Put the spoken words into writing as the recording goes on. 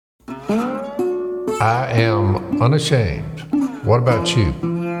I am unashamed. What about you?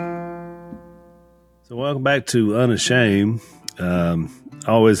 So welcome back to Unashamed.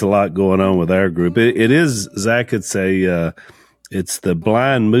 Always a lot going on with our group. It is, Zach, it's the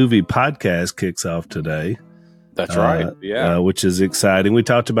Blind Movie Podcast kicks off today. That's right. Yeah. Which is exciting. We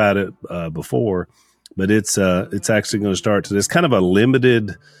talked about it before, but it's actually going to start today. It's kind of a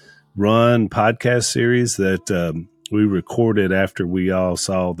limited run podcast series that we recorded after we all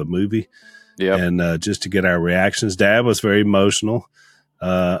saw the movie. Yeah. And just to get our reactions. Dad was very emotional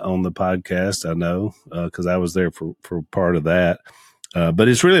on the podcast, I know, because I was there for part of that. But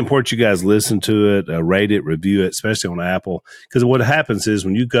it's really important you guys listen to it, rate it, review it, especially on Apple. Because what happens is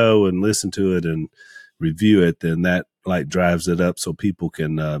when you go and listen to it and review it, then that like drives it up so people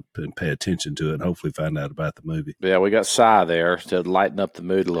can pay attention to it and hopefully find out about the movie. Yeah, we got Cy there to lighten up the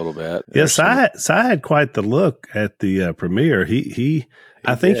mood a little bit. Yes, Cy had quite the look at the premiere.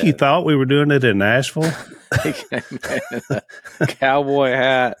 I think he thought we were doing it in Nashville. He came in a cowboy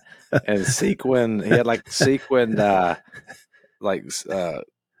hat and sequin. He had like sequined,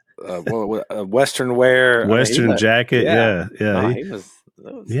 Western wear, Western jacket. Yeah.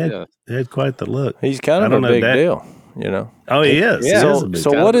 He had quite the look. He's kind of a big deal, you know. Oh, he is. Yeah.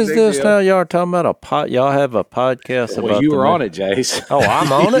 So what is this deal now? Y'all are talking about y'all have a podcast about. Well, you were on it, Jase. Oh,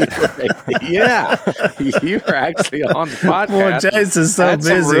 I'm on it. Yeah, you were actually on the podcast. Boy, Jase is so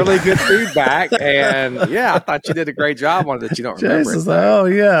busy. Some really good feedback, and yeah, I thought you did a great job on it. That you don't remember. Jase is like, oh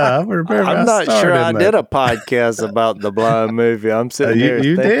yeah, I remember. I'm not sure I did a podcast about the Blind movie. I'm sitting here.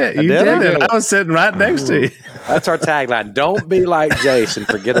 You did it. I was sitting right next to you. That's our tagline. Don't be like Jase and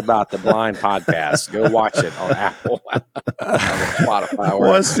forget about the Blind podcast. Go watch it on Apple. Spotify.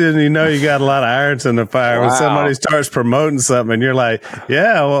 Once you know you got a lot of irons in the fire when somebody starts promoting something and you're like,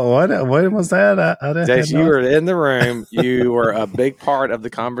 yeah, what was that? I didn't Jase, you were in the room. You were a big part of the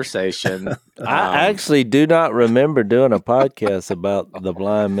conversation. I actually do not remember doing a podcast about the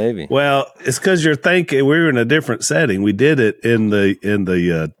Blind movie. Well, it's because you're thinking we were in a different setting. We did it in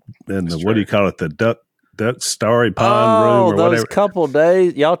the what do you call it? The Duck Starry Pond room or those whatever. Couple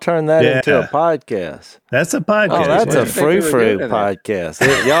days, y'all turned that into a podcast. That's a podcast. Oh, that's a frou-frou podcast.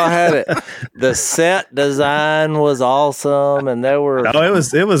 Y'all had it. The set design was awesome, and there were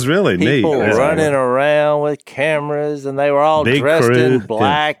it was really neat. People running around with cameras, and they were all dressed in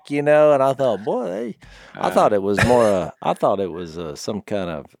black, you know. And I thought, boy, I thought it was some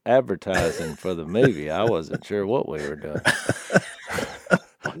kind of advertising for the movie. I wasn't sure what we were doing.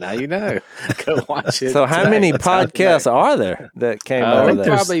 Well, now you know. Go watch it. So, how many podcasts are there that came out of that?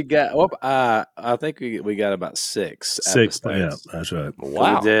 We probably got. I think we got about six. Yeah, that's right.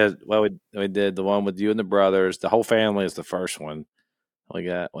 Wow. We did the one with you and the brothers. The whole family is the first one.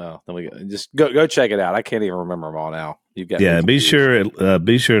 Just go check it out. I can't even remember them all now. You got be sure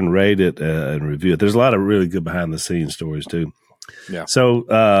and rate it and review it. There's a lot of really good behind the scenes stories too. Yeah.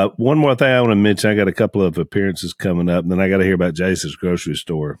 So one more thing I want to mention. I got a couple of appearances coming up, and then I got to hear about Jase's grocery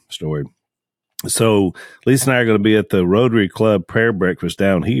store story. So Lisa and I are going to be at the Rotary Club prayer breakfast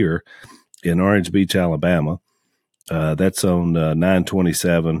down here in Orange Beach, Alabama. That's on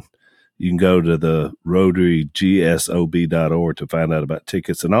 927. You can go to the rotarygsob.org to find out about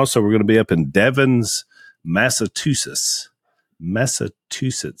tickets. And also we're going to be up in Devens, Massachusetts,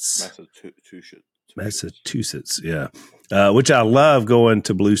 yeah. Which I love going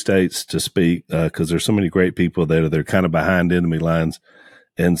to blue states to speak because there's so many great people there. They're kind of behind enemy lines.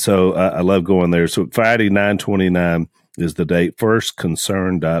 And so I love going there. So Friday, 9/29 is the date.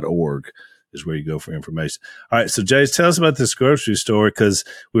 Firstconcern.org is where you go for information. All right. So Jase, tell us about this grocery store because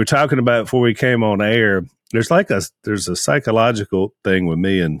we were talking about before we came on air. There's a psychological thing with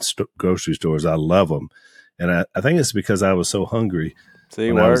me in grocery stores. I love them. And I think it's because I was so hungry.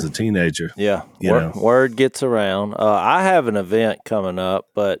 When I was a teenager. Yeah. Word gets around. I have an event coming up,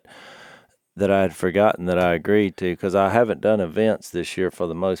 but that I had forgotten that I agreed to because I haven't done events this year for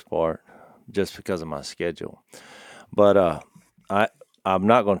the most part just because of my schedule. But I'm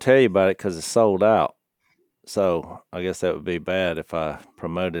not going to tell you about it because it's sold out. So I guess that would be bad if I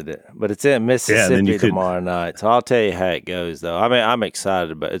promoted it. But it's in Mississippi tomorrow night. So I'll tell you how it goes, though. I mean, I'm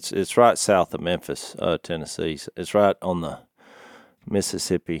excited, but it's right south of Memphis, Tennessee. It's right on the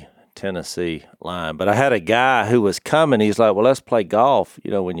Mississippi-Tennessee line. But I had a guy who was coming. He's like, well, let's play golf,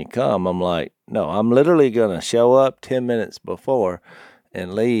 when you come. I'm like, no, I'm literally going to show up 10 minutes before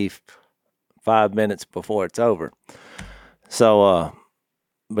and leave 5 minutes before it's over. So,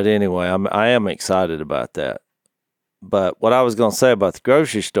 but anyway, I am excited about that. But what I was going to say about the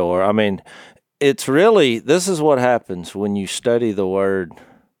grocery store, I mean, it's really, this is what happens when you study the word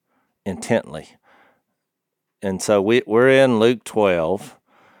intently. And so we're in Luke 12,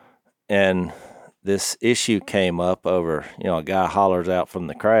 and this issue came up over, a guy hollers out from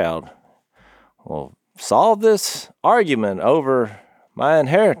the crowd, well, solve this argument over my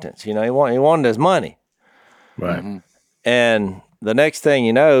inheritance. He wanted his money. Right. Mm-hmm. And the next thing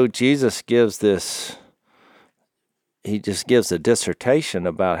you know, Jesus gives he just gives a dissertation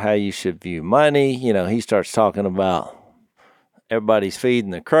about how you should view money. He starts talking about everybody's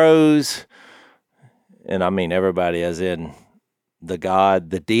feeding the crows. And I mean everybody as in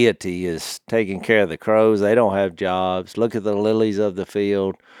the deity is taking care of the crows. They don't have jobs. Look at the lilies of the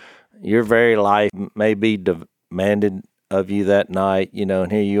field. Your very life may be demanded of you that night,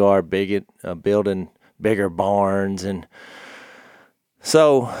 and here you are building bigger barns. And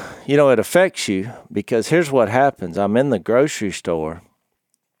so, it affects you because here's what happens. I'm in the grocery store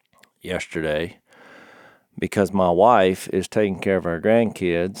yesterday because my wife is taking care of our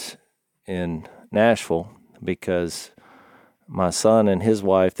grandkids in Nashville because my son and his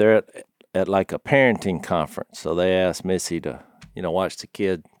wife, they're at like a parenting conference. So they asked Missy to, watch the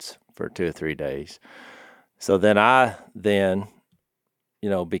kids for 2 or 3 days. So then I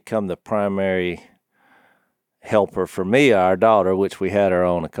become the primary helper for Mia, our daughter, which we had her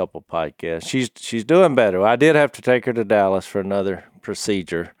on a couple podcasts. She's doing better. I did have to take her to Dallas for another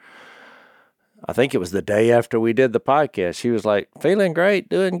procedure. I think it was the day after we did the podcast. She was like, feeling great,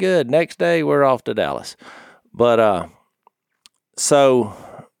 doing good. Next day, we're off to Dallas. But I'm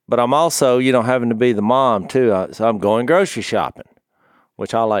also, having to be the mom too. So I'm going grocery shopping,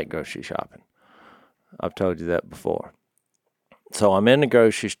 which I like grocery shopping. I've told you that before. So I'm in the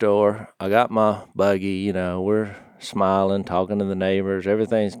grocery store. I got my buggy, we're smiling, talking to the neighbors.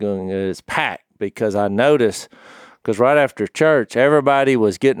 Everything's going good. It's packed because I noticed, because right after church, everybody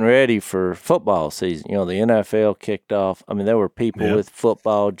was getting ready for football season. The NFL kicked off. I mean, there were people with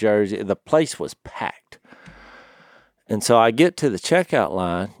football jerseys. The place was packed. And so I get to the checkout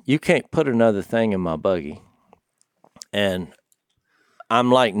line. You can't put another thing in my buggy. And I'm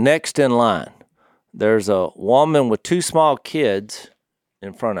like next in line. There's a woman with 2 small kids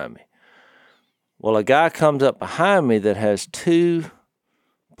in front of me. Well, a guy comes up behind me that has 2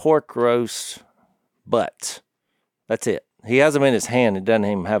 pork roast butts. That's it. He has them in his hand. He doesn't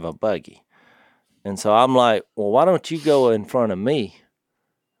even have a buggy. And so I'm like, well, why don't you go in front of me?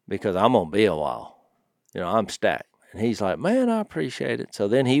 Because I'm going to be a while. I'm stacked. And he's like, man, I appreciate it. So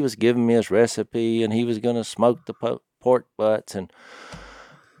then he was giving me his recipe, and he was going to smoke the pork butts. And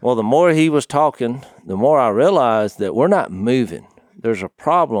well, the more he was talking, the more I realized that we're not moving. There's a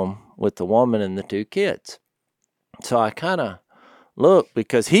problem with the woman and the 2 kids. So I kind of looked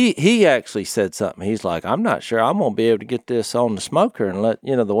because he actually said something. He's like, I'm not sure I'm going to be able to get this on the smoker and let,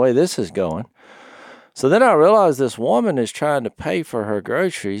 the way this is going. So then I realized this woman is trying to pay for her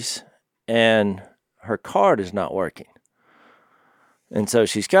groceries and her card is not working. And so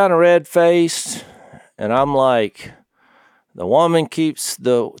she's kind of red-faced, and I'm like, the woman keeps,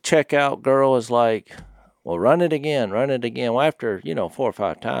 the checkout girl is like, well, run it again. Well, after, 4 or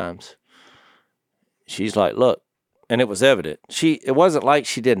 5 times, she's like, look, and it was evident. It wasn't like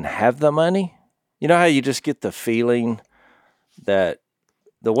she didn't have the money. You know how you just get the feeling that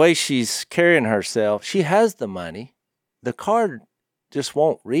the way she's carrying herself, she has the money. The card just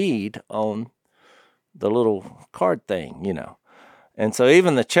won't read on the little card thing, And so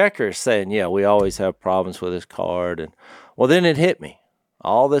even the checker is saying, yeah, we always have problems with this card. And well, then it hit me,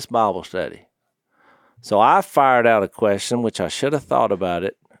 all this Bible study. So I fired out a question, which I should have thought about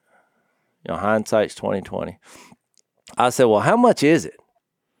it. Hindsight's 20/20. I said, well, how much is it?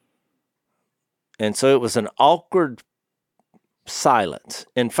 And so it was an awkward silence.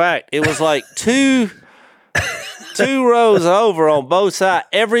 In fact, it was like two rows over on both sides.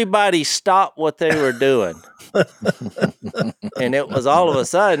 Everybody stopped what they were doing. And it was all of a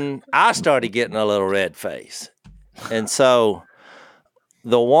sudden, I started getting a little red face. And so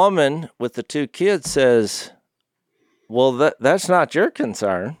the woman with the 2 kids says, well, that's not your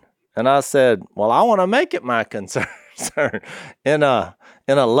concern. And I said, well, I want to make it my concern in a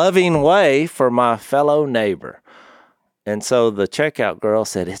loving way for my fellow neighbor. And so the checkout girl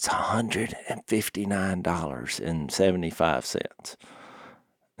said, it's $159.75.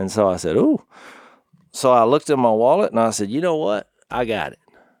 And so I said, ooh. So I looked at my wallet and I said, you know what? I got it.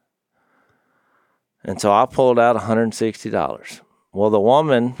 And so I pulled out $160. Well, the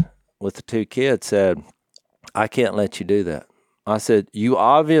woman with the 2 kids said, I can't let you do that. I said, you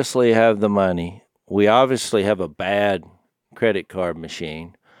obviously have the money. We obviously have a bad credit card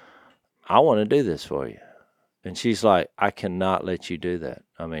machine. I want to do this for you. And she's like, I cannot let you do that.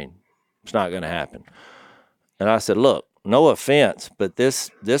 I mean, it's not going to happen. And I said, look, no offense, but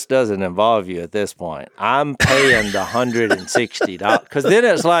this doesn't involve you at this point. I'm paying the $160 because then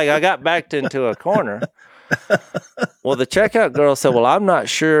it's like I got backed into a corner. Well, the checkout girl said, "Well, I'm not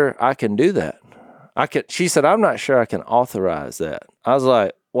sure I can do that. She said, "I'm not sure I can authorize that." I was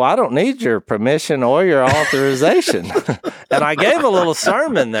like, "Well, I don't need your permission or your authorization." And I gave a little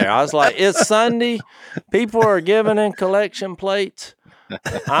sermon there. I was like, "It's Sunday. People are giving in collection plates.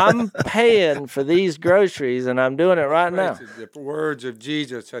 I'm paying for these groceries, and I'm doing it right now." The words of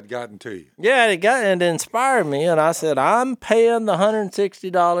Jesus had gotten to you. Yeah, it inspired me, and I said, "I'm paying the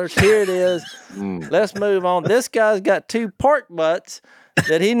 $160. Here it is. Let's move on." This guy's got 2 pork butts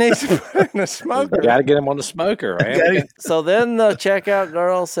that he needs to put in a smoker. You got to get him on the smoker, man. So then the checkout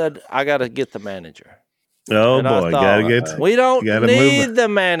girl said, "I got to get the manager." Oh, and boy. Gotta get. We don't need move the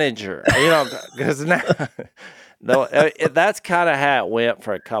manager, because now. That's kind of how it went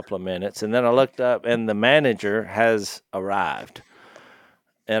for a couple of minutes, and then I looked up, and the manager has arrived,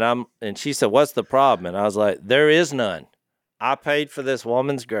 and she said, "What's the problem?" And I was like, "There is none. I paid for this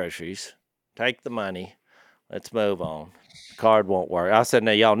woman's groceries. Take the money. Let's move on. The card won't work." I said,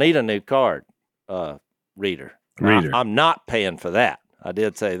 "Now y'all need a new card, reader. I'm not paying for that." I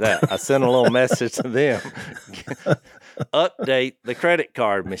did say that. I sent a little message to them. Update the credit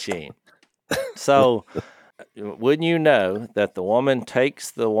card machine. So. Wouldn't you know that the woman takes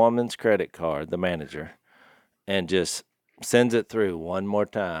the woman's credit card, the manager, and just sends it through one more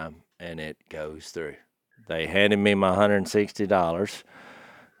time, and it goes through. They handed me my $160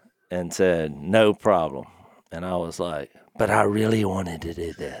 and said, "No problem." And I was like, "But I really wanted to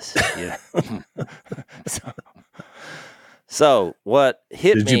do this." Yeah. So what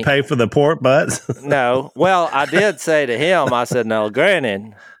hit me... Did you pay for the pork butts? No. Well, I did say to him, I said, "No,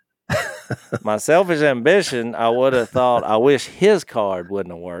 granted, my selfish ambition, I would have thought, I wish his card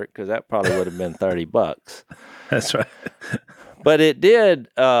wouldn't have worked, because that probably would have been $30. That's right. But it did,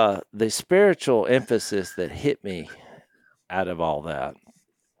 the spiritual emphasis that hit me out of all that,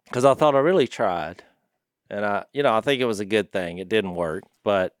 because I thought I really tried. And I think it was a good thing. It didn't work,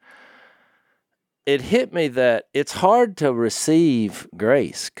 but it hit me that it's hard to receive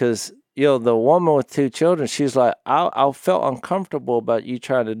grace, because the woman with 2 children, she's like, I felt uncomfortable about you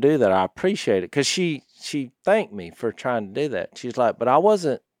trying to do that. I appreciate it. Because she thanked me for trying to do that. She's like, "But I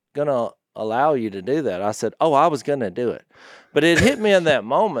wasn't going to allow you to do that." I said, "Oh, I was going to do it." But it hit me in that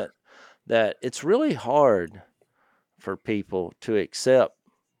moment that it's really hard for people to accept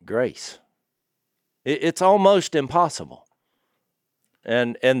grace. It's almost impossible.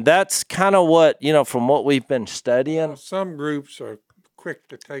 And that's kind of what, from what we've been studying. Well, some groups are quick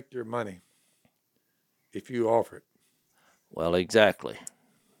to take your money if you offer it. Well, exactly.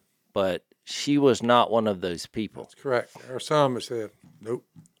 But she was not one of those people. That's correct. There are some that said, "Nope."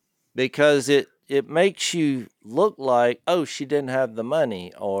 Because it makes you look like, oh, she didn't have the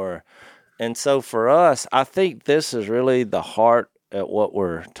money. And so for us, I think this is really the heart at what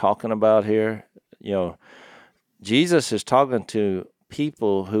we're talking about here. Jesus is talking to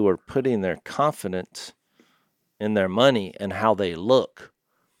people who are putting their confidence in their money and how they look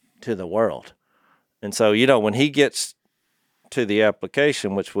to the world. And so, when he gets to the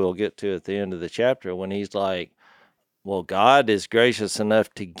application, which we'll get to at the end of the chapter, when he's like, well, God is gracious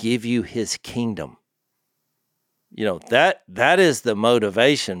enough to give you his kingdom. That is the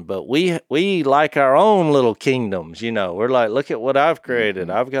motivation, but we like our own little kingdoms. We're like, look at what I've created.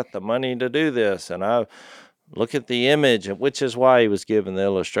 I've got the money to do this, and I look at the image, which is why he was given the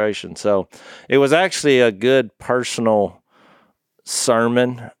illustration. So it was actually a good personal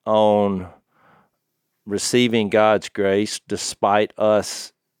sermon on receiving God's grace despite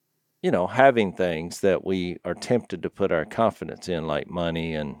us, having things that we are tempted to put our confidence in, like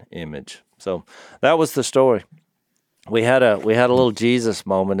money and image. So that was the story. We had a little Jesus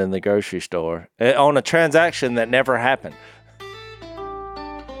moment in the grocery store on a transaction that never happened.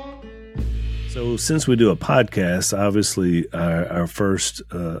 So since we do a podcast, obviously our First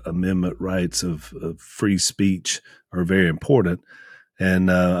Amendment rights of free speech are very important.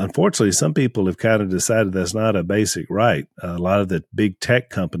 And unfortunately, some people have kind of decided that's not a basic right. A lot of the big tech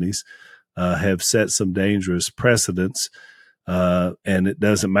companies have set some dangerous precedents. And it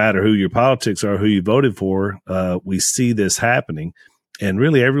doesn't matter who your politics are, who you voted for. We see this happening. And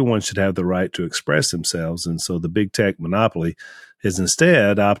really, everyone should have the right to express themselves. And so the big tech monopoly has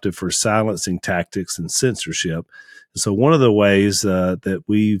instead opted for silencing tactics and censorship. So one of the ways that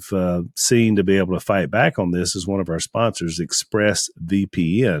we've seen to be able to fight back on this is one of our sponsors,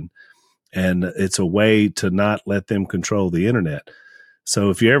 ExpressVPN. And it's a way to not let them control the internet. So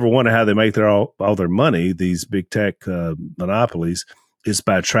if you ever wonder how they make all their money, these big tech monopolies, It's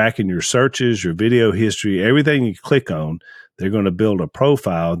by tracking your searches, your video history, everything you click on. They're going to build a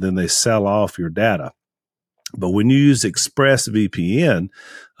profile, then they sell off your data. But when you use ExpressVPN,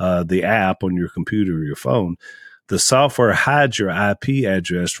 the app on your computer or your phone, the software hides your IP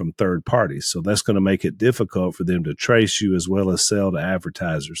address from third parties. So that's going to make it difficult for them to trace you as well as sell to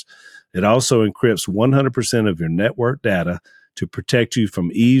advertisers. It also encrypts 100% of your network data to protect you from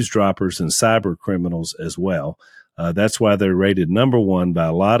eavesdroppers and cyber criminals as well. That's why they're rated number one by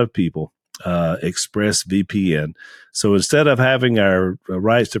a lot of people, ExpressVPN. So instead of having our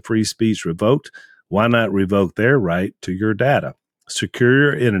rights to free speech revoked, why not revoke their right to your data?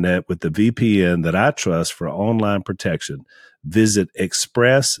 Secure your internet with the VPN that I trust for online protection. Visit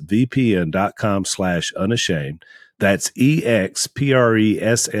expressvpn.com/unashamed. That's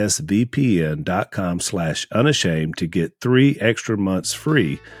expressvpn.com/unashamed to get 3 extra months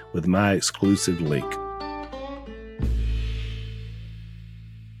free with my exclusive link.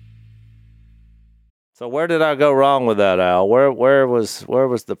 So where did I go wrong with that, Al? Where was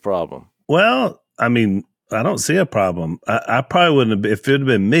the problem? Well, I mean, I don't see a problem. I probably wouldn't have, if it had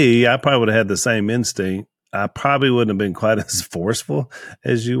been me, I probably would have had the same instinct. I probably wouldn't have been quite as forceful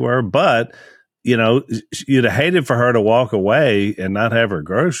as you were, but you know, you'd have hated for her to walk away and not have her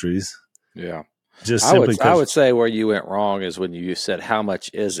groceries. Yeah. Just simply I would say where you went wrong is when you said, how much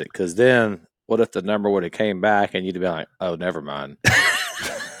is it? Because then what if the number would have came back and you'd have been like, oh, never mind.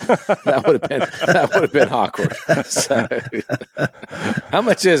 that would have been awkward. So, how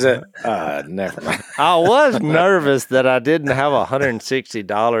much is it? Never mind. I was nervous that I didn't have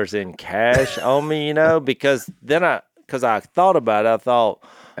 $160 in cash on me, you know, because I thought about it. I thought,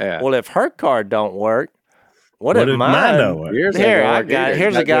 well, if her card don't work, what if mine don't work? Here's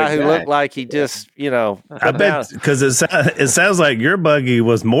a guy who looked like he just, you know. I bet, because it sounds like your buggy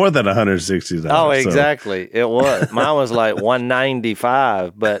was more than $160. Oh, exactly. So. It was. Mine was like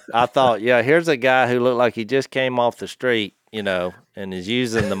 $195. But I thought, yeah, here's a guy who looked like he just came off the street, you know, and is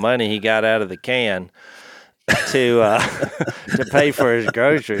using the money he got out of the can to pay for his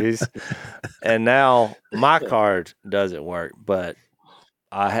groceries. And now my card doesn't work, but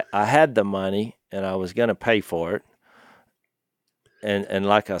I had the money. And I was going to pay for it. And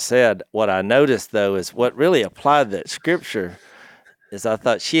like I said, what I noticed, though, is what really applied that scripture is I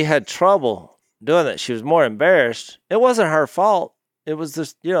thought she had trouble doing that. She was more embarrassed. It wasn't her fault. It was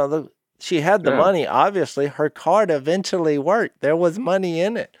just, you know, she had the money. Obviously, her card eventually worked. There was money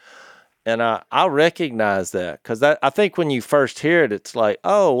in it. And I recognize that because I think when you first hear it, it's like,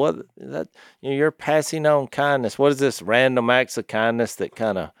 oh, well, you're passing on kindness. What is this random acts of kindness that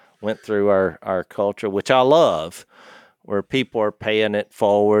kind of went through our culture, which I love, where people are paying it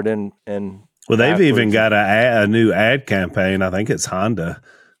forward and well, they've even got a new ad campaign. I think it's Honda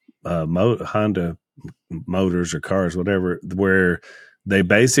Motors or cars, whatever, where they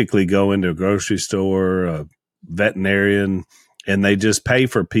basically go into a grocery store, a veterinarian, and they just pay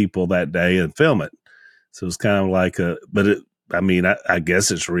for people that day and film it. So it's kind of like I guess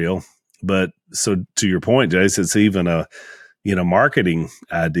it's real. But so to your point, Jase, it's even a marketing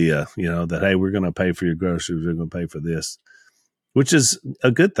idea, that, hey, we're going to pay for your groceries. We're going to pay for this, which is a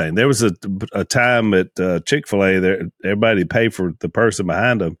good thing. There was a time at Chick-fil-A there, everybody paid for the person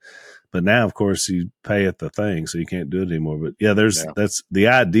behind them. But now, of course, you pay at the thing, so you can't do it anymore. But yeah, that's the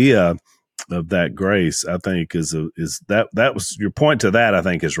idea of that grace, I think is that was your point to that, I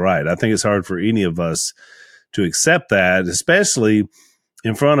think is right. I think it's hard for any of us to accept that, especially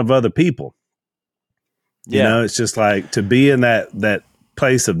in front of other people. It's just like to be in that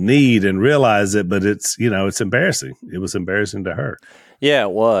place of need and realize it, but it's embarrassing. It was embarrassing to her. Yeah,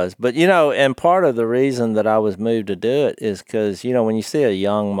 it was. But, and part of the reason that I was moved to do it is because, when you see a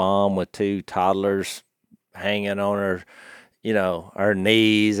young mom with 2 toddlers hanging on her, her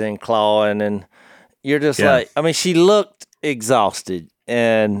knees and clawing, and you're just like, I mean, she looked exhausted,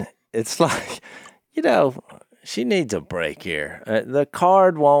 and it's like, she needs a break here. The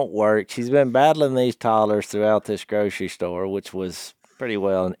card won't work. She's been battling these toddlers throughout this grocery store, which was pretty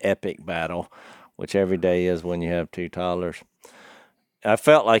well an epic battle, which every day is when you have 2 toddlers. I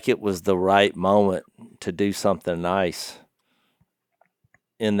felt like it was the right moment to do something nice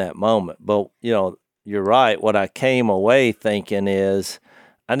in that moment. But, you're right. What I came away thinking is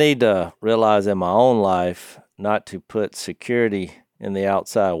I need to realize in my own life not to put security in the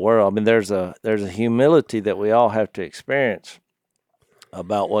outside world. I mean, there's a humility that we all have to experience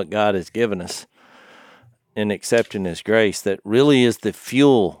about what God has given us in accepting His grace that really is the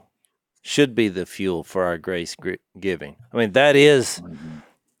fuel, should be the fuel for our grace giving. I mean, that is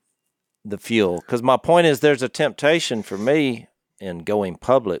the fuel. Because my point is there's a temptation for me in going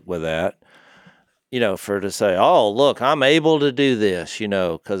public with that for to say, oh, look, I'm able to do this,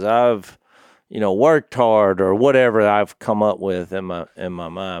 because I've, worked hard or whatever I've come up with in my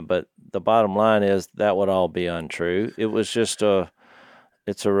mind. But the bottom line is that would all be untrue. It was just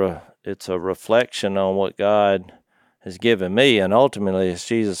it's a reflection on what God has given me, and ultimately it's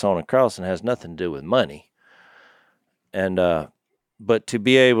Jesus on the cross and has nothing to do with money. And but to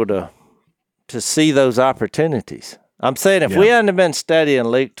be able to see those opportunities. I'm saying if we hadn't been studying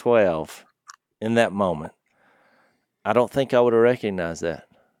Luke 12 in that moment, I don't think I would have recognized that.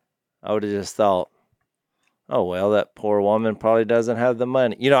 I would have just thought, oh, well, that poor woman probably doesn't have the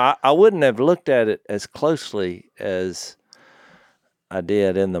money. I wouldn't have looked at it as closely as I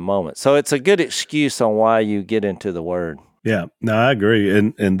did in the moment. So it's a good excuse on why you get into the Word. Yeah, no, I agree.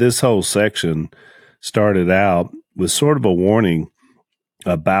 And this whole section started out with sort of a warning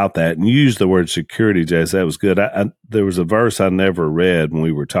about that. And you used the word security, Jase. That was good. There was a verse I never read when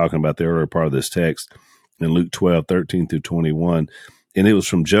we were talking about the earlier part of this text in Luke 12, 13 through 21. And it was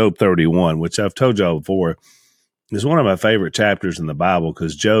from Job 31, which I've told y'all before is one of my favorite chapters in the Bible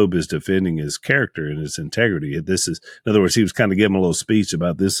because Job is defending his character and his integrity. In other words, he was kind of giving a little speech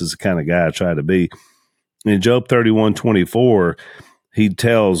about this is the kind of guy I try to be. In Job 31:24, he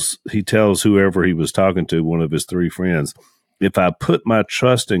tells whoever he was talking to, one of his three friends, if I put my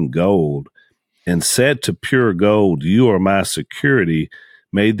trust in gold and said to pure gold, you are my security,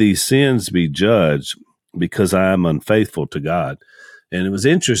 may these sins be judged because I am unfaithful to God. And it was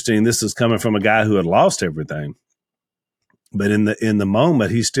interesting. This is coming from a guy who had lost everything. But in the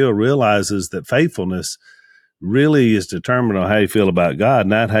moment, he still realizes that faithfulness really is determined on how you feel about God,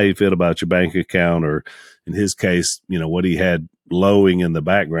 not how you feel about your bank account or, in his case, what he had lowing in the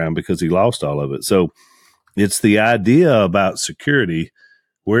background because he lost all of it. So it's the idea about security.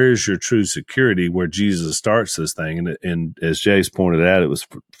 Where is your true security? Where Jesus starts this thing. And as Jase pointed out, it was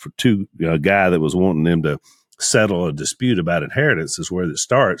for a guy that was wanting them to settle a dispute about inheritance is where it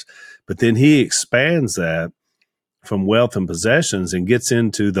starts. But then he expands that from wealth and possessions and gets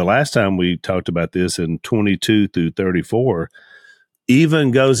into the last time we talked about this in 22 through 34,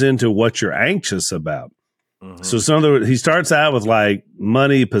 even goes into what you're anxious about. Mm-hmm. So in other words, he starts out with like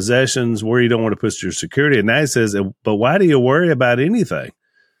money, possessions, where you don't want to put your security. And now he says, but why do you worry about anything?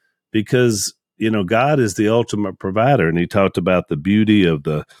 Because, God is the ultimate provider. And he talked about the beauty of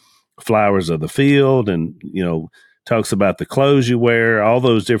the flowers of the field and, talks about the clothes you wear, all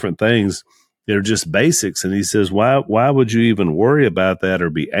those different things. They're just basics. And he says, why would you even worry about that or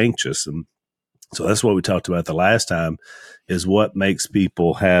be anxious? And so that's what we talked about the last time is what makes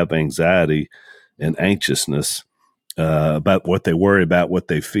people have anxiety and anxiousness about what they worry about, what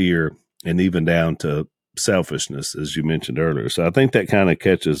they fear, and even down to selfishness, as you mentioned earlier. So I think that kind of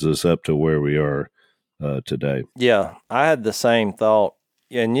catches us up to where we are today. Yeah, I had the same thought.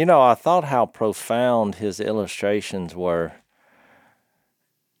 And, I thought how profound his illustrations were.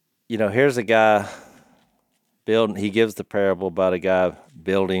 Here's a guy building, he gives the parable about a guy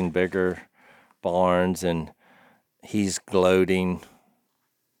building bigger barns and he's gloating.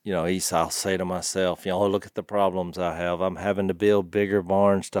 I'll say to myself, look at the problems I have. I'm having to build bigger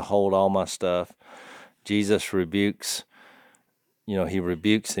barns to hold all my stuff. Jesus rebukes, he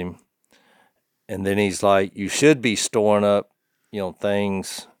rebukes him. And then he's like, you should be storing up,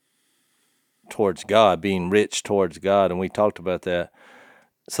 things towards God, being rich towards God. And we talked about that.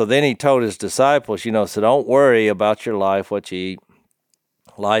 So then he told his disciples, so don't worry about your life, what you eat.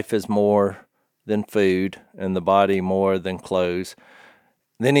 Life is more than food and the body more than clothes.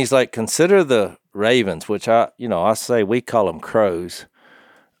 Then he's like, consider the ravens, which I say we call them crows.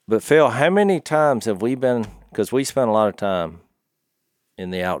 But Phil, how many times have we been, because we spend a lot of time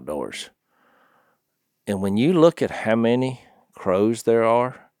in the outdoors. And when you look at how many crows there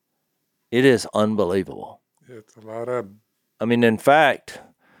are, it is unbelievable. It's a lot of. I mean, in fact,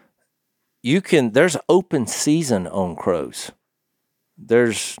 there's open season on crows.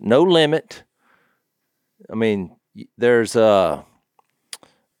 There's no limit. I mean,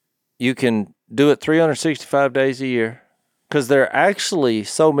 you can do it 365 days a year because there are actually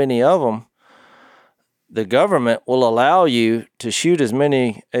so many of them. The government will allow you to shoot as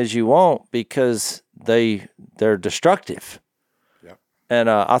many as you want because they're destructive. Yep. And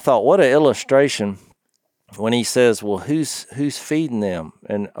I thought, what an illustration when he says, well, who's feeding them?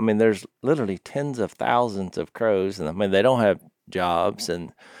 And I mean, there's literally tens of thousands of crows, and I mean, they don't have jobs,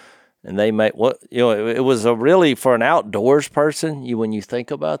 and they make it was really for an outdoors person. When you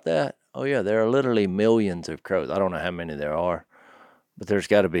think about that, oh yeah, there are literally millions of crows. I don't know how many there are, but there's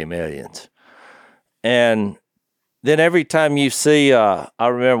got to be millions. And then every time you see, I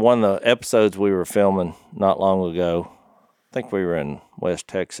remember one of the episodes we were filming not long ago. I think we were in West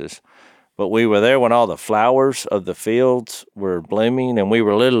Texas. but we were there when all the flowers of the fields were blooming, and we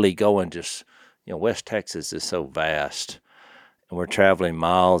were literally going just, West Texas is so vast, and we're traveling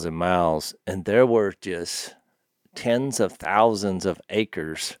miles and miles, and there were just tens of thousands of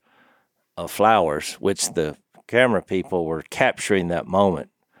acres of flowers, which the camera people were capturing that moment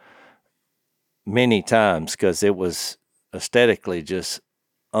many times because it was aesthetically just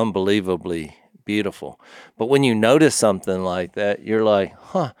unbelievably beautiful. But when you notice something like that, you're like,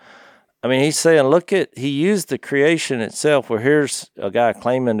 huh. I mean, he's saying, he used the creation itself, where here's a guy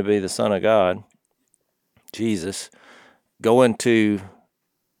claiming to be the Son of God, Jesus, going to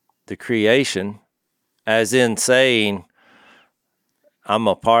the creation, as in saying, I'm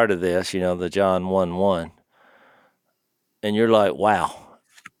a part of this, the John 1:1. And you're like, wow.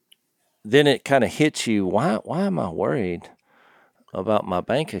 Then it kind of hits you, why am I worried about my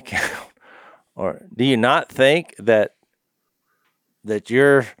bank account? Or do you not think that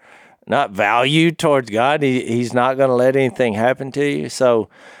you're not valued towards God? He's not going to let anything happen to you. So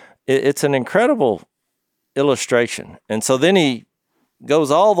it's an incredible illustration. And so then he goes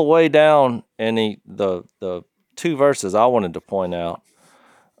all the way down, and the two verses I wanted to point out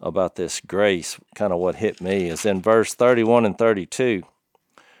about this grace, kind of what hit me, is in verse 31 and 32,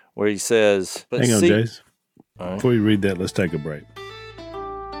 where he says, Hang on, Jase. Right. Before you read that, let's take a break.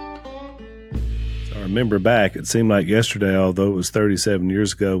 I remember back, it seemed like yesterday, although it was 37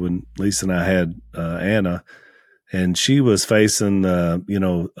 years ago when Lisa and I had Anna, and she was facing, a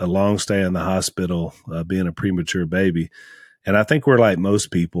long stay in the hospital, being a premature baby. And I think we're like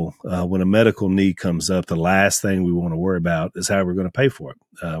most people. When a medical need comes up, the last thing we want to worry about is how we're going to pay for it.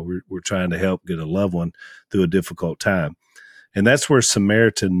 We're trying to help get a loved one through a difficult time. And that's where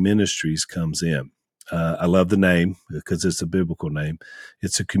Samaritan Ministries comes in. I love the name because it's a biblical name.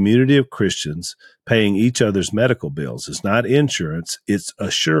 It's a community of Christians paying each other's medical bills. It's not insurance. It's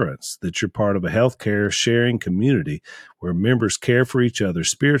assurance that you're part of a healthcare sharing community where members care for each other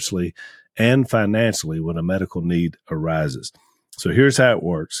spiritually and financially when a medical need arises. So here's how it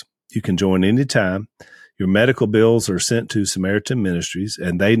works. You can join anytime. Your medical bills are sent to Samaritan Ministries,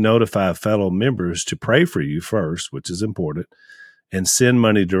 and they notify fellow members to pray for you first, which is important, and send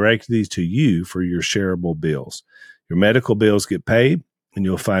money directly to you for your shareable bills. Your medical bills get paid, and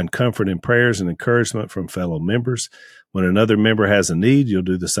you'll find comfort in prayers and encouragement from fellow members. When another member has a need, you'll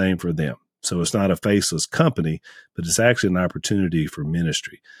do the same for them. So it's not a faceless company, but it's actually an opportunity for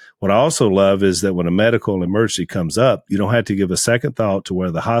ministry. What I also love is that when a medical emergency comes up, you don't have to give a second thought to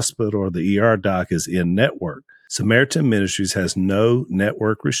whether the hospital or the ER doc is in network. Samaritan Ministries has no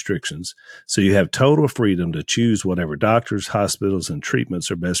network restrictions, so you have total freedom to choose whatever doctors, hospitals, and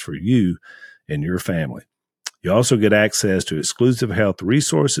treatments are best for you and your family. You also get access to exclusive health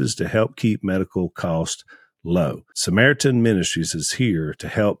resources to help keep medical costs low. Samaritan Ministries is here to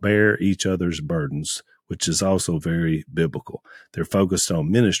help bear each other's burdens, which is also very biblical. They're focused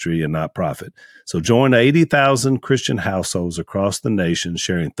on ministry and not profit. So join 80,000 Christian households across the nation,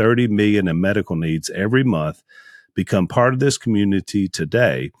 sharing 30 million in medical needs every month. Become part of this community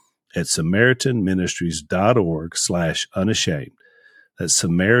today at SamaritanMinistries.org/unashamed. That's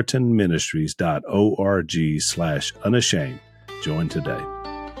SamaritanMinistries.org/unashamed. Join today.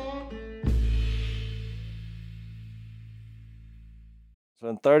 So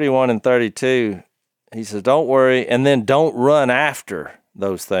in 31 and 32, he says, don't worry, and then don't run after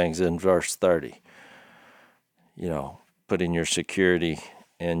those things in verse 30. Putting your security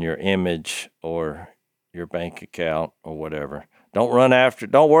in your image or your bank account or whatever. Don't run after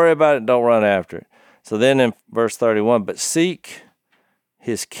it. Don't worry about it. Don't run after it. So then in verse 31, but seek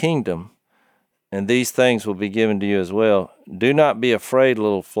his kingdom, and these things will be given to you as well. Do not be afraid,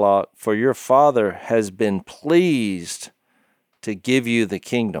 little flock, for your Father has been pleased to give you the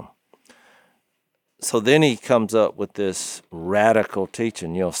kingdom. So then he comes up with this radical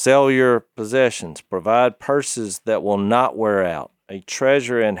teaching. Sell your possessions, provide purses that will not wear out, a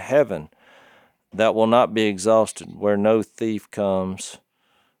treasure in heaven that will not be exhausted, where no thief comes,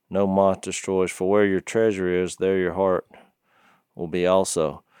 no moth destroys. For where your treasure is, there your heart will be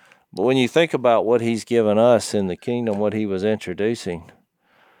also. But when you think about what he's given us in the kingdom, what he was introducing,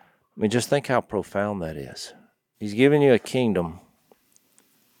 just think how profound that is. He's giving you a kingdom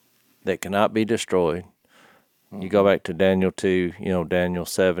that cannot be destroyed. You go back to Daniel 2, Daniel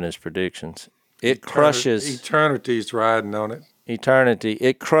 7, his predictions. It crushes. Eternity's riding on it. Eternity.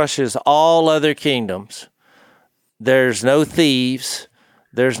 It crushes all other kingdoms. There's no thieves.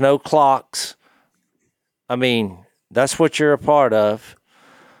 There's no clocks. That's what you're a part of.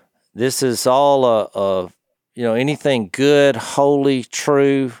 This is all anything good, holy,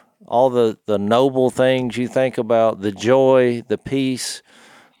 true, all the noble things you think about, the joy, the peace,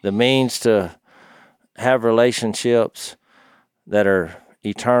 the means to have relationships that are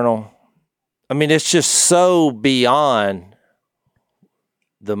eternal. I mean, it's just so beyond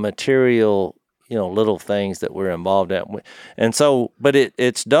the material, little things that we're involved in. And so, but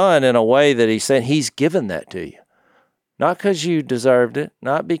it's done in a way that he's saying he's given that to you. Not because you deserved it,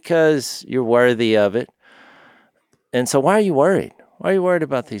 not because you're worthy of it. And so why are you worried? Why are you worried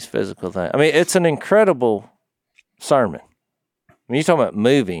about these physical things? I mean, it's an incredible sermon. I mean, you're talking about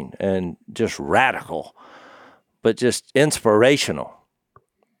moving and just radical, but just inspirational.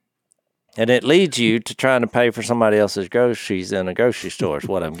 And it leads you to trying to pay for somebody else's groceries in a grocery store is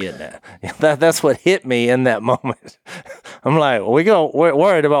what I'm getting at. That's what hit me in that moment. I'm like, we're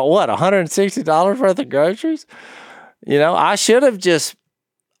worried about what, $160 worth of groceries? I should have just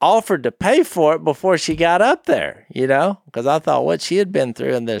offered to pay for it before she got up there, because I thought what she had been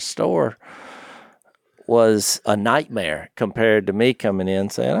through in this store was a nightmare compared to me coming in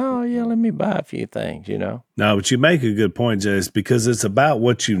saying, oh, yeah, let me buy a few things, No, but you make a good point, Jase, because it's about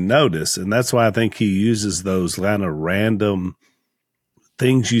what you notice. And that's why I think he uses those kind of random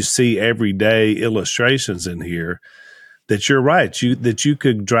things you see every day, illustrations in here, that you're right. That you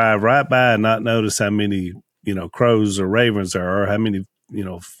could drive right by and not notice how many, crows or ravens there are, or how many,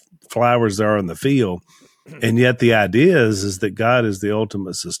 flowers there are in the field. And yet the idea is that God is the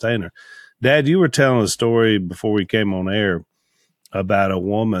ultimate sustainer. Dad, you were telling a story before we came on air about a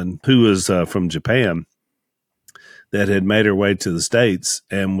woman who was from Japan that had made her way to the States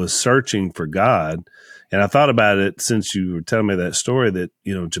and was searching for God. And I thought about it since you were telling me that story that,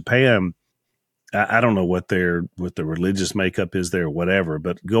 Japan, I don't know what the religious makeup is there or whatever,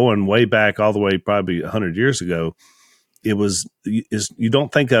 but going way back all the way probably 100 years ago, you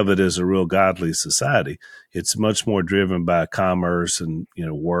don't think of it as a real godly society. It's much more driven by commerce and,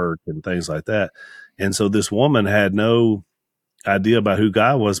 work and things like that. And so this woman had no idea about who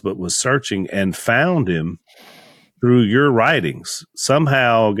God was, but was searching and found him through your writings,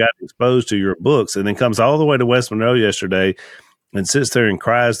 somehow got exposed to your books, and then comes all the way to West Monroe yesterday and sits there and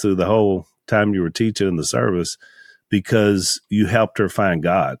cries through the whole time you were teaching in the service because you helped her find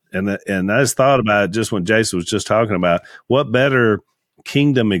God. And I just thought about it just when Jason was just talking about what better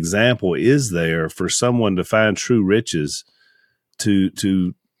kingdom example is there for someone to find true riches,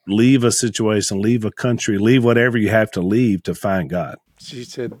 to leave a situation, leave a country, leave whatever you have to leave to find God. She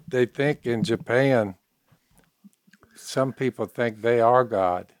said they think in Japan, some people think they are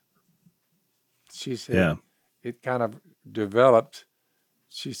God. She said it kind of developed.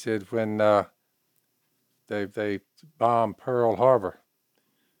 She said when they bombed Pearl Harbor,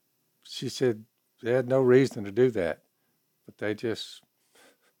 she said they had no reason to do that, but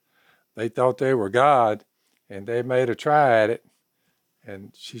they thought they were God, and they made a try at it.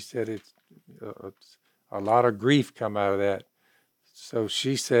 And she said it's a lot of grief come out of that. So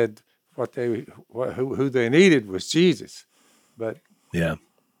she said who they needed was Jesus, but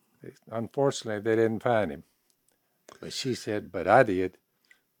unfortunately they didn't find him. But she said, but I did.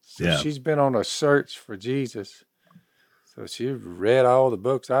 So she's been on a search for Jesus. So she read all the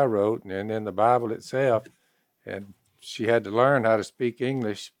books I wrote and then the Bible itself, and she had to learn how to speak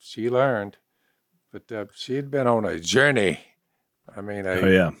English. She learned, but she had been on a journey. I mean,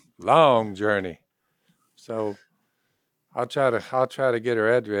 long journey. So I'll try to get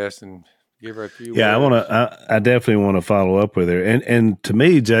her address and give her a few words. I definitely want to follow up with her. And to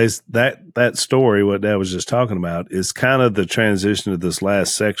me, Jase, that story, what Dad was just talking about, is kind of the transition of this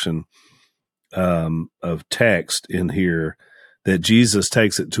last section of text in here, that Jesus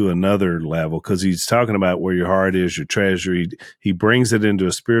takes it to another level, because he's talking about where your heart is, your treasure. He brings it into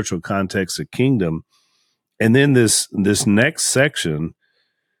a spiritual context of kingdom. And then this next section,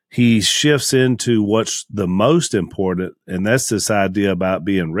 he shifts into what's the most important, and that's this idea about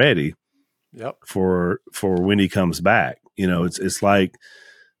being ready for when he comes back. It's like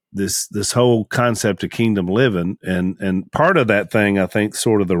this whole concept of kingdom living, and part of that thing, I think,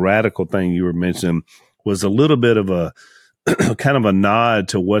 sort of the radical thing you were mentioning, was a little bit of a kind of a nod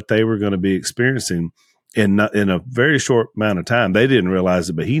to what they were going to be experiencing in a very short amount of time. They didn't realize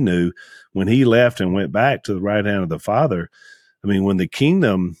it, but he knew when he left and went back to the right hand of the Father. I mean, when the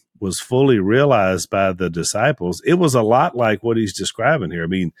kingdom was fully realized by the disciples, it was a lot like what he's describing here. I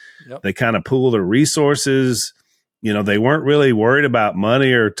mean, they kind of pooled their resources. They weren't really worried about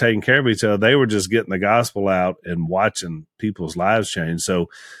money or taking care of each other. They were just getting the gospel out and watching people's lives change. So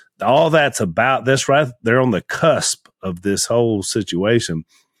all that's right. They're on the cusp of this whole situation.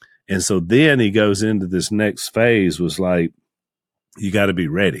 And so then he goes into this next phase, was like, you got to be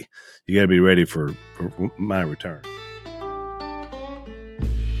ready. You got to be ready for my return.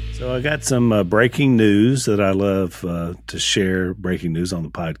 So I got some breaking news that I love to share. Breaking news on the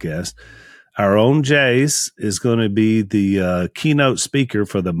podcast. Our own Jase is going to be the keynote speaker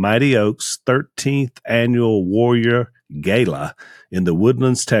for the Mighty Oaks 13th Annual Warrior Gala in the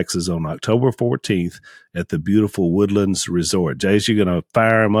Woodlands, Texas on October 14th at the beautiful Woodlands Resort. Jase, you going to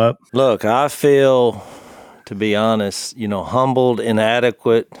fire him up? Look, I feel, to be honest, humbled,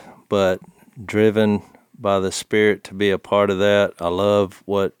 inadequate, but driven by the Spirit to be a part of that. I love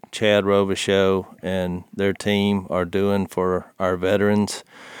what Chad Robichaux and their team are doing for our veterans.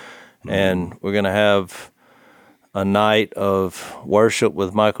 And we're going to have a night of worship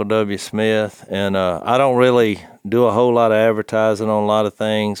with Michael W. Smith. And I don't really do a whole lot of advertising on a lot of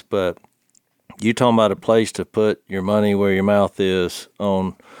things, but you talking about a place to put your money where your mouth is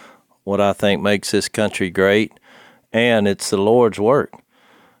on what I think makes this country great, and it's the Lord's work.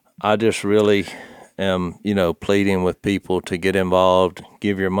 I just really am, pleading with people to get involved,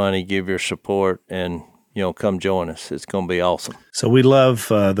 give your money, give your support, and come join us. It's going to be awesome. So we love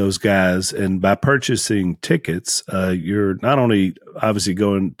those guys. And by purchasing tickets, you're not only obviously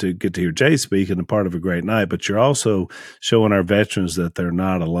going to get to hear Jay speak and a part of a great night, but you're also showing our veterans that they're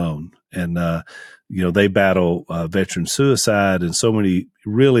not alone. And, they battle veteran suicide and so many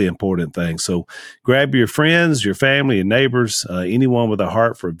really important things. So grab your friends, your family and neighbors, anyone with a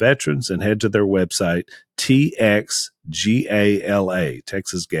heart for veterans, and head to their website, TXGALA,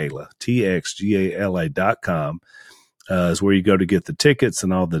 Texas Gala, TXGALA.com. Is where you go to get the tickets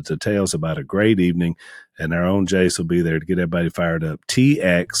and all the details about a great evening. And our own Jase will be there to get everybody fired up.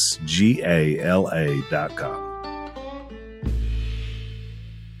 TXGALA.com.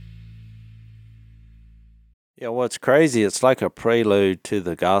 Yeah, what's crazy, it's like a prelude to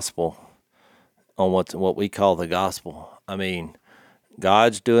the gospel on what we call the gospel. I mean,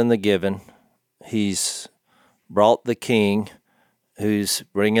 God's doing the giving. He's brought the king who's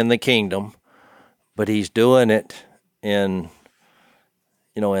bringing the kingdom, but he's doing it in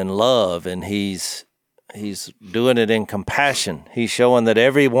love, and he's doing it in compassion. He's showing that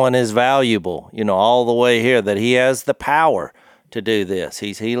everyone is valuable, all the way here, that he has the power to do this.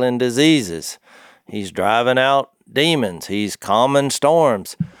 He's healing diseases. He's driving out demons. He's calming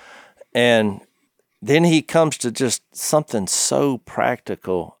storms. And then he comes to just something so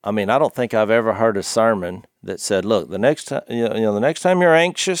practical. I mean, I don't think I've ever heard a sermon that said, look, the next time, the next time you're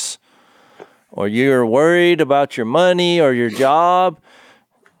anxious or you're worried about your money or your job,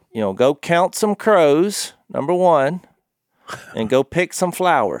 go count some crows, number one, and go pick some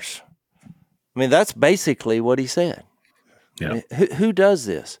flowers. I mean, that's basically what he said. Yeah. I mean, who does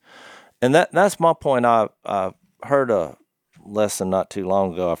this? And that's my point. I heard a lesson not too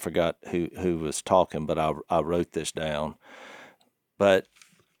long ago. I forgot who was talking, but I wrote this down. But,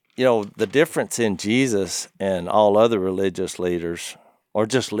 the difference in Jesus and all other religious leaders, or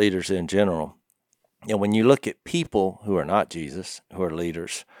just leaders in general, when you look at people who are not Jesus, who are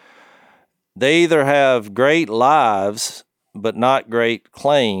leaders, they either have great lives but not great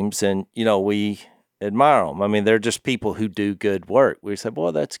claims, and, we admire them. I mean, they're just people who do good work. We say,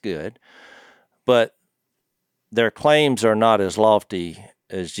 boy, that's good. But their claims are not as lofty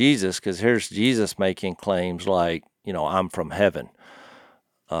as Jesus, because here's Jesus making claims like, I'm from heaven.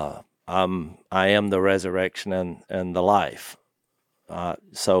 I am the resurrection and the life.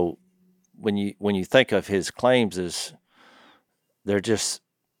 So when you think of his claims, they're just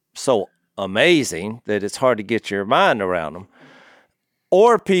so amazing that it's hard to get your mind around them.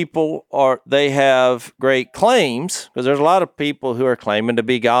 Or people they have great claims, because there's a lot of people who are claiming to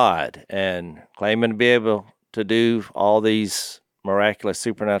be God and claiming to be able to do all these miraculous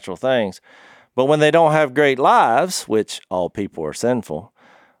supernatural things. But when they don't have great lives, which all people are sinful,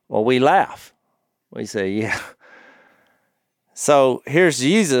 well, we laugh. We say, yeah. So here's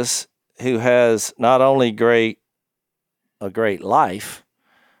Jesus, who has not only a great life.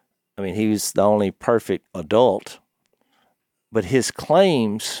 I mean, he was the only perfect adult, but his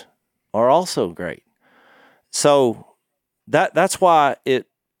claims are also great. So that's why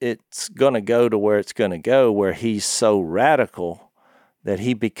it's going to go to where it's going to go, where he's so radical that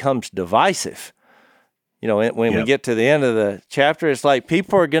he becomes divisive. When we get to the end of the chapter, it's like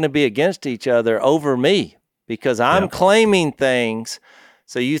people are going to be against each other over me because I'm claiming things.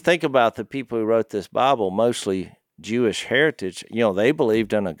 So you think about the people who wrote this Bible, mostly Jewish heritage, they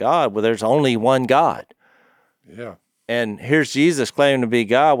believed in a God. Well, there's only one God. Yeah. And here's Jesus claiming to be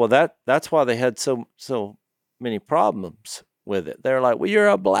God. Well, that's why they had so many problems with it. They're like, well, you're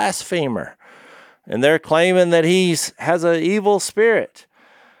a blasphemer. And they're claiming that he has an evil spirit.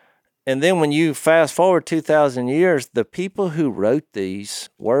 And then when you fast forward 2,000 years, the people who wrote these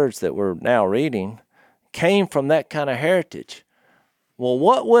words that we're now reading came from that kind of heritage. Well,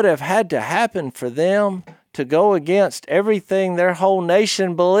 what would have had to happen for them to go against everything their whole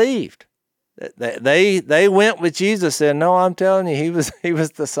nation believed? They went with Jesus and no, I'm telling you, he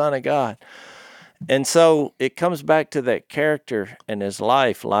was the Son of God. And so it comes back to that character and his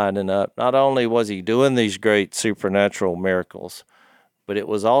life lining up. Not only was he doing these great supernatural miracles, but it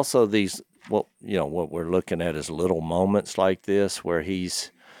was also these, what we're looking at is little moments like this where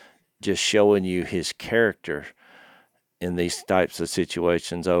he's just showing you his character in these types of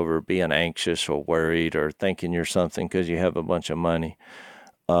situations over being anxious or worried or thinking you're something because you have a bunch of money.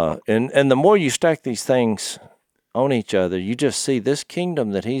 And the more you stack these things on each other, you just see this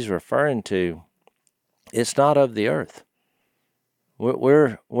kingdom that he's referring to. It's not of the earth.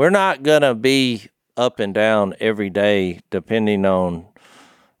 We're not gonna be up and down every day, depending on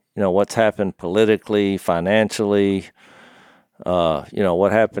what's happened politically, financially,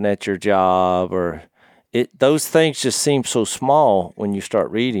 what happened at your job, or those things just seem so small when you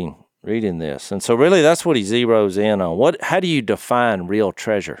start reading this. And so really that's what he zeroes in on. How do you define real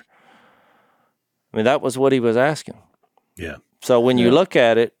treasure? I mean, that was what he was asking. Yeah. So when you look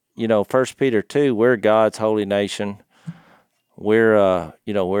at it, 1 Peter 2, we're God's holy nation. We're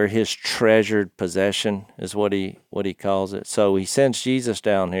we're his treasured possession is what he calls it. So he sends Jesus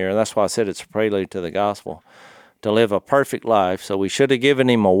down here, and that's why I said it's a prelude to the gospel, to live a perfect life. So we should have given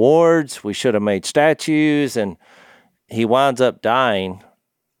him awards, we should have made statues, and he winds up dying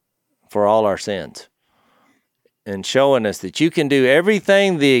for all our sins and showing us that you can do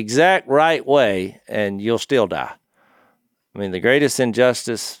everything the exact right way and you'll still die. I mean, the greatest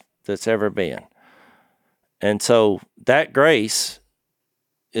injustice that's ever been. And so that grace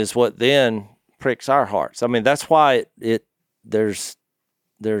is what then pricks our hearts. I mean, that's why there's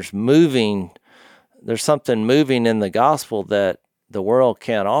something moving in the gospel that the world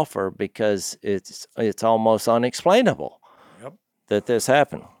can't offer because it's almost unexplainable that this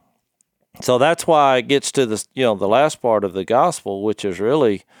happened. So that's why it gets to the last part of the gospel, which is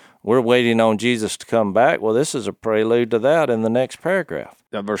really we're waiting on Jesus to come back. Well, this is a prelude to that in the next paragraph.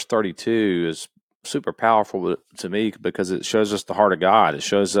 Now, verse 32 is super powerful to me because it shows us the heart of God. It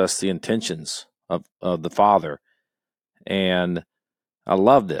shows us the intentions of the Father. And I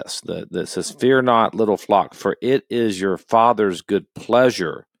love this, that says, "Fear not, little flock, for it is your Father's good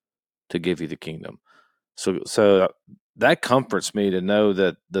pleasure to give you the kingdom." So that comforts me to know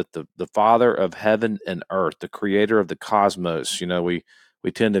that the Father of heaven and earth, the creator of the cosmos,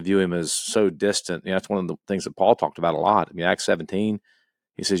 we tend to view him as so distant. That's one of the things that Paul talked about a lot. I mean, Acts 17,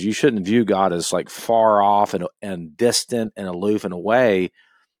 he says you shouldn't view God as like far off and distant and aloof and away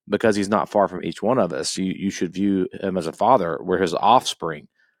because he's not far from each one of us. You should view him as a father. We're his offspring.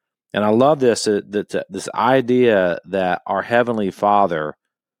 And I love this idea that our Heavenly Father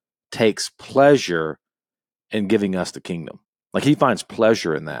takes pleasure in giving us the kingdom. Like he finds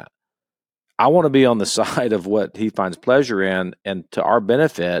pleasure in that. I want to be on the side of what he finds pleasure in, and to our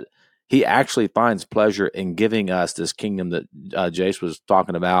benefit, he actually finds pleasure in giving us this kingdom that Jase was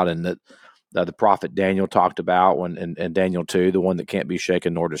talking about, and that the prophet Daniel talked about in Daniel 2, the one that can't be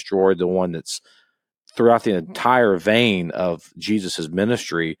shaken nor destroyed, the one that's throughout the entire vein of Jesus's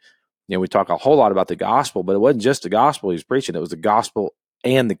ministry. We talk a whole lot about the gospel, but it wasn't just the gospel he was preaching. It was the gospel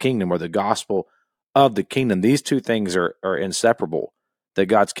and the kingdom, or the gospel of the kingdom. These two things are inseparable, that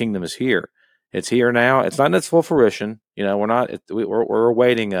God's kingdom is here. It's here now. It's not in its full fruition. We're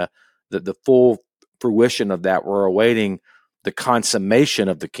awaiting the full fruition of that. We're awaiting the consummation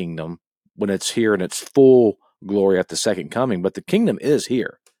of the kingdom when it's here in its full glory at the second coming. But the kingdom is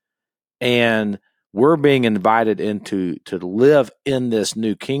here. And we're being invited to live in this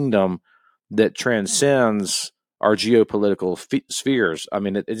new kingdom that transcends our geopolitical spheres. I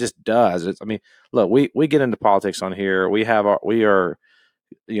mean, it just does. Look, we get into politics on here. We are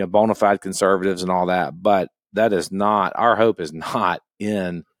bona fide conservatives and all that, but that is not, our hope is not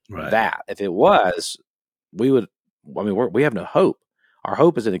in that. If it was, we have no hope. Our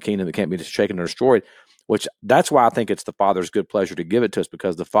hope is in a kingdom that can't be shaken or destroyed, which that's why I think it's the Father's good pleasure to give it to us,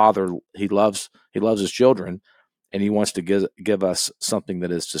 because the Father, he loves his children, and he wants to give us something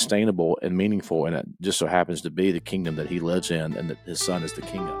that is sustainable and meaningful. And it just so happens to be the kingdom that he lives in and that his Son is the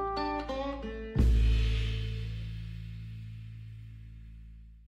king of.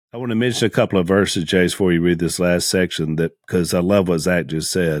 I want to mention a couple of verses, Jase, before you read this last section, because I love what Zach just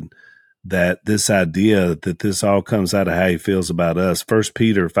said, that this idea that this all comes out of how he feels about us. 1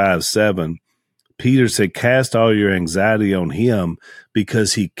 Peter 5:7, Peter said, "Cast all your anxiety on him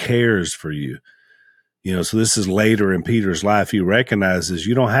because he cares for you." So this is later in Peter's life. He recognizes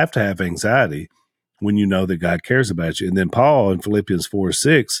you don't have to have anxiety when you know that God cares about you. And then Paul in Philippians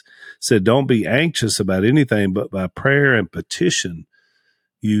 4:6 said, "Don't be anxious about anything, but by prayer and petition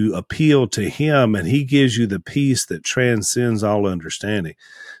you appeal to him, and he gives you the peace that transcends all understanding.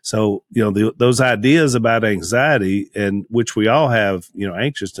 So, those ideas about anxiety, and which we all have,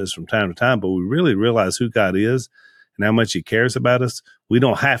 anxiousness from time to time, but we really realize who God is and how much he cares about us. We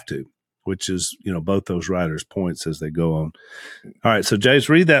don't have to, which is, both those writers' points as they go on. All right. So Jase,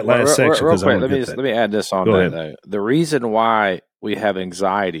 read that last section. Real quick, let let me add this on Go that, ahead. though. The reason why we have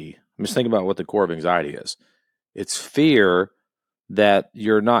anxiety, I'm just thinking about what the core of anxiety is. It's fear that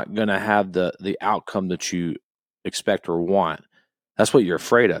you're not going to have the outcome that you expect or want. That's what you're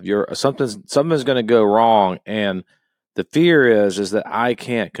afraid of. Something's going to go wrong, and the fear is that I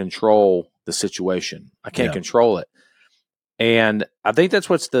can't control the situation. I can't control it, and I think that's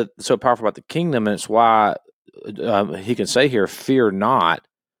what's so powerful about the kingdom, and it's why he can say here, "Fear not,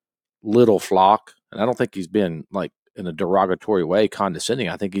 little flock." And I don't think he's been like in a derogatory way, condescending.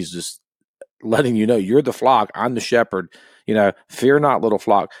 I think he's just letting you know you're the flock. I'm the shepherd. Fear not, little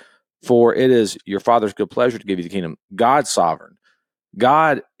flock, for it is your Father's good pleasure to give you the kingdom. God's sovereign.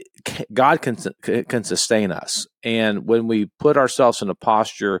 God can sustain us, and when we put ourselves in a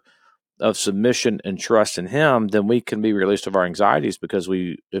posture of submission and trust in Him, then we can be released of our anxieties, because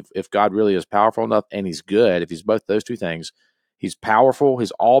if God really is powerful enough and He's good, if He's both those two things, He's powerful,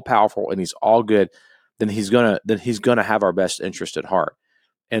 He's all powerful, and He's all good, then He's gonna have our best interest at heart.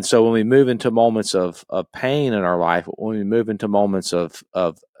 And so when we move into moments of pain in our life, when we move into moments of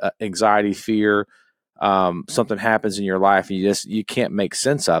anxiety, fear, something happens in your life and you can't make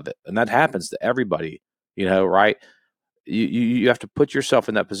sense of it, and that happens to everybody, right? You have to put yourself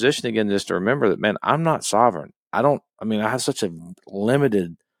in that position again, just to remember that, man, I'm not sovereign. I have such a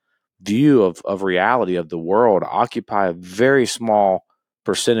limited view of reality of the world. I occupy a very small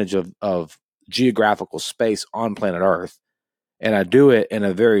percentage of geographical space on planet Earth. And I do it in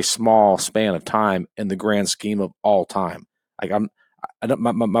a very small span of time in the grand scheme of all time. Like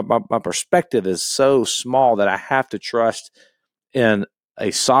my perspective is so small that I have to trust in a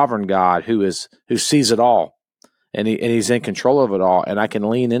sovereign God who sees it all, and he's in control of it all, and I can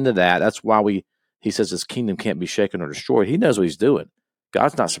lean into that. That's why he says his kingdom can't be shaken or destroyed. He knows what he's doing.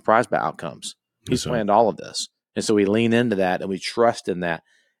 God's not surprised by outcomes. He's planned all of this, and so we lean into that and we trust in that.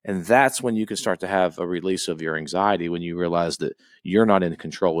 And that's when you can start to have a release of your anxiety, when you realize that you're not in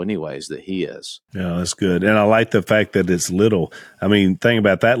control anyways, that he is. Yeah, that's good. And I like the fact that it's little. I mean, think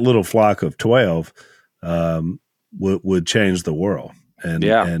about that little flock of 12 would change the world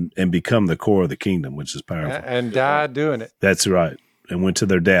and become the core of the kingdom, which is powerful. And die doing it. That's right. And went to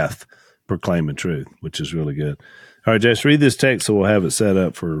their death proclaiming truth, which is really good. All right, Jase, read this text so we'll have it set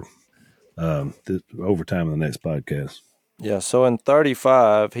up for overtime in the next podcast. Yeah, so in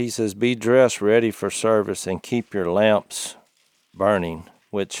 35, he says, be dressed ready for service and keep your lamps burning,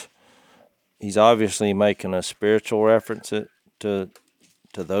 which he's obviously making a spiritual reference to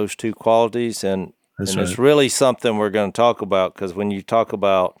those two qualities. And it's really something we're going to talk about, because when you talk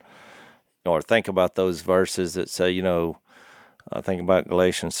about or think about those verses that say, think about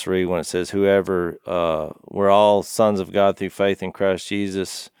Galatians 3 when it says, whoever, we're all sons of God through faith in Christ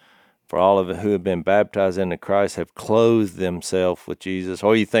Jesus. For all of it who have been baptized into Christ have clothed themselves with Jesus.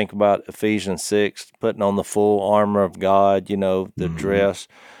 Or you think about Ephesians 6, putting on the full armor of God, the dress,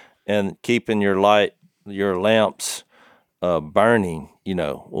 and keeping your lamps burning.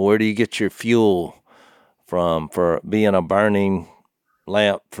 Where do you get your fuel from for being a burning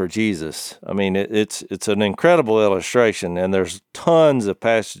lamp for Jesus? I mean, it's an incredible illustration, and there's tons of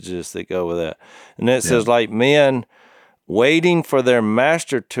passages that go with that. And it says, like men waiting for their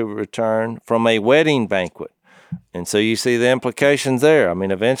master to return from a wedding banquet. And so you see the implications there. I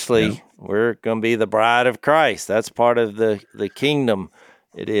mean, eventually we're going to be the bride of Christ. That's part of the kingdom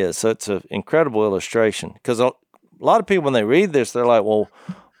it is. So it's an incredible illustration, because a lot of people, when they read this, they're like, well,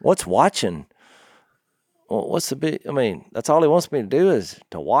 what's watching? Well, what's the big, that's all he wants me to do is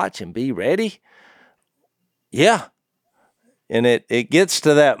to watch and be ready. Yeah. And it gets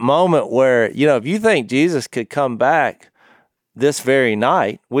to that moment where, if you think Jesus could come back this very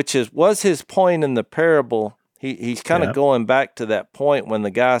night, which was his point in the parable. He's kind of going back to that point when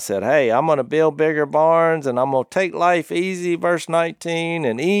the guy said, hey, I'm going to build bigger barns and I'm going to take life easy, verse 19,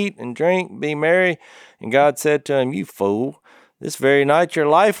 and eat and drink, be merry. And God said to him, you fool, this very night your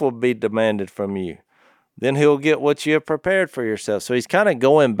life will be demanded from you. Then he'll get what you have prepared for yourself. So he's kind of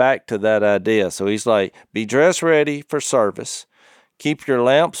going back to that idea. So he's like, be dressed ready for service, keep your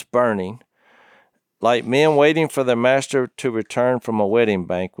lamps burning, like men waiting for their master to return from a wedding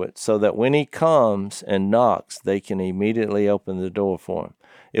banquet, so that when he comes and knocks, they can immediately open the door for him.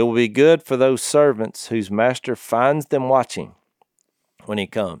 It will be good for those servants whose master finds them watching when he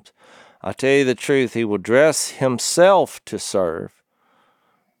comes. I tell you the truth, he will dress himself to serve,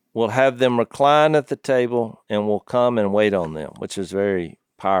 will have them recline at the table and will come and wait on them, which is very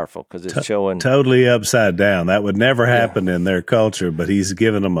powerful because it's showing totally upside down. That would never happen in their culture, but he's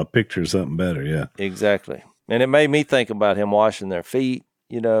giving them a picture of something better. Yeah, exactly. And it made me think about him washing their feet,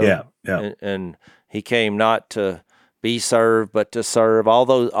 Yeah. And he came not to be served, but to serve.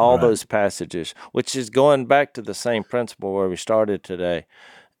 All those passages, which is going back to the same principle where we started today.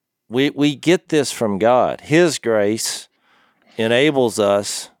 We get this from God. His grace enables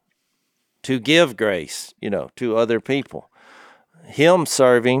us to give grace, to other people. Him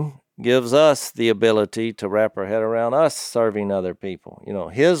serving gives us the ability to wrap our head around us serving other people.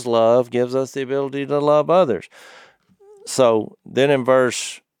 His love gives us the ability to love others. So then in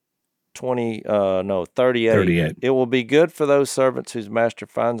verse 38, it will be good for those servants whose master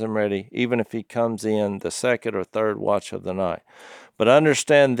finds them ready, even if he comes in the second or third watch of the night. But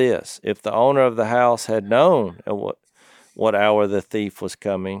understand this, if the owner of the house had known at what hour the thief was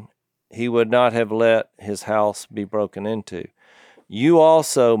coming, he would not have let his house be broken into. You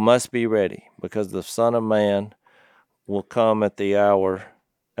also must be ready, because the Son of Man will come at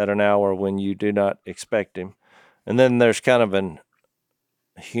an hour when you do not expect him. And then there's kind of an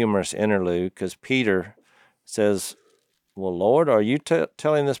humorous interlude, because Peter says, well, Lord, are you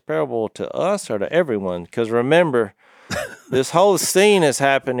telling this parable to us or to everyone? Because remember, this whole scene is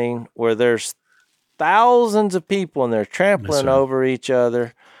happening where there's thousands of people and they're trampling over each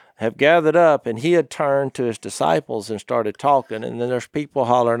other, have gathered up, and he had turned to his disciples and started talking, and then there's people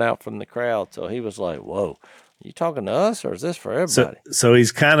hollering out from the crowd. So he was like, whoa, are you talking to us, or is this for everybody? So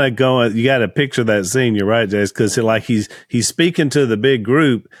he's kind of going, you got to picture that scene. You're right, Jase, because he's speaking to the big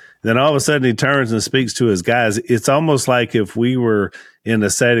group, then all of a sudden he turns and speaks to his guys. It's almost like if we were in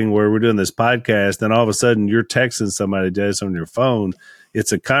a setting where we're doing this podcast, then all of a sudden you're texting somebody, Jase, on your phone.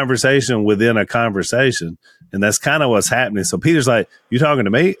 It's a conversation within a conversation, and that's kind of what's happening. So Peter's like, you talking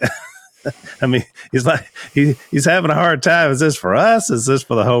to me? I mean, he's like, he's having a hard time. Is this for us? Is this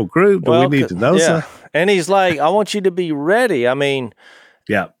for the whole group? Do we need to know something? And he's like, I want you to be ready. I mean,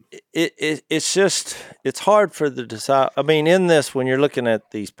 it's just, it's hard for the disciples. I mean, in this, when you're looking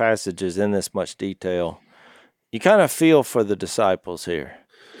at these passages in this much detail, you kind of feel for the disciples here.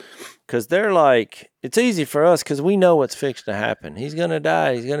 Because they're like, it's easy for us because we know what's fixed to happen. He's going to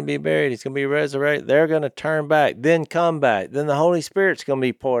die. He's going to be buried. He's going to be resurrected. They're going to turn back, then come back. Then the Holy Spirit's going to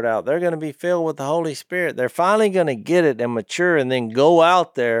be poured out. They're going to be filled with the Holy Spirit. They're finally going to get it and mature and then go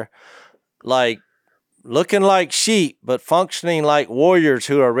out there like looking like sheep, but functioning like warriors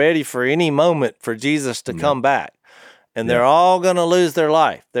who are ready for any moment for Jesus to come back. And they're all going to lose their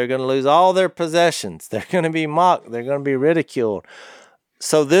life. They're going to lose all their possessions. They're going to be mocked. They're going to be ridiculed.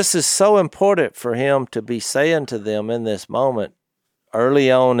 So this is so important for him to be saying to them in this moment,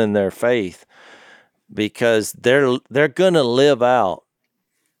 early on in their faith, because they're going to live out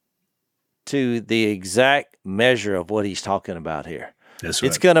to the exact measure of what he's talking about here. That's right.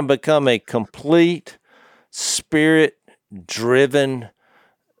 It's going to become a complete spirit-driven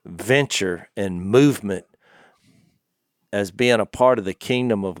venture and movement as being a part of the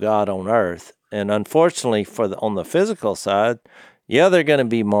kingdom of God on earth. And unfortunately, on the physical side, they're going to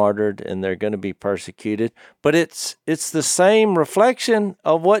be martyred and they're going to be persecuted, but it's the same reflection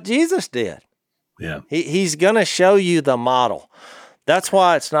of what Jesus did. Yeah. He's going to show you the model. That's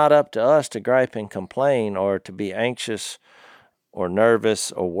why it's not up to us to gripe and complain or to be anxious or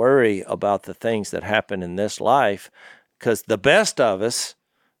nervous or worry about the things that happen in this life, because the best of us,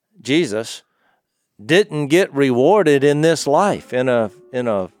 Jesus, didn't get rewarded in this life in a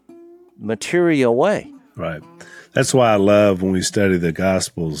material way. Right. That's why I love when we study the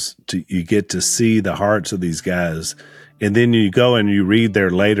Gospels, you get to see the hearts of these guys. And then you go and you read their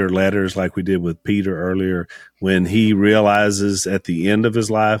later letters like we did with Peter earlier, when he realizes at the end of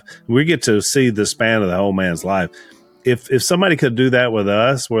his life, we get to see the span of the whole man's life. If somebody could do that with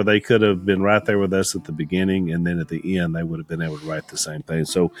us, where they could have been right there with us at the beginning and then at the end, they would have been able to write the same thing.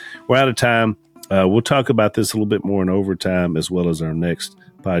 So we're out of time. We'll talk about this a little bit more in overtime, as well as our next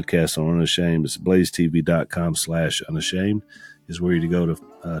podcast on Unashamed. It's blazetv.com/unashamed is where you go to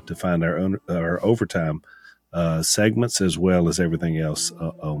find our overtime segments, as well as everything else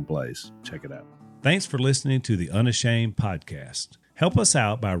on Blaze. Check it out. Thanks for listening to the Unashamed podcast. Help us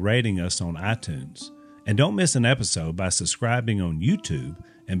out by rating us on iTunes. And don't miss an episode by subscribing on YouTube,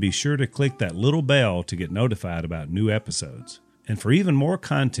 and be sure to click that little bell to get notified about new episodes. And for even more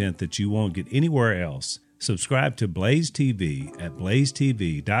content that you won't get anywhere else, subscribe to Blaze TV at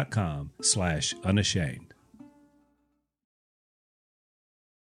blazetv.com/unashamed.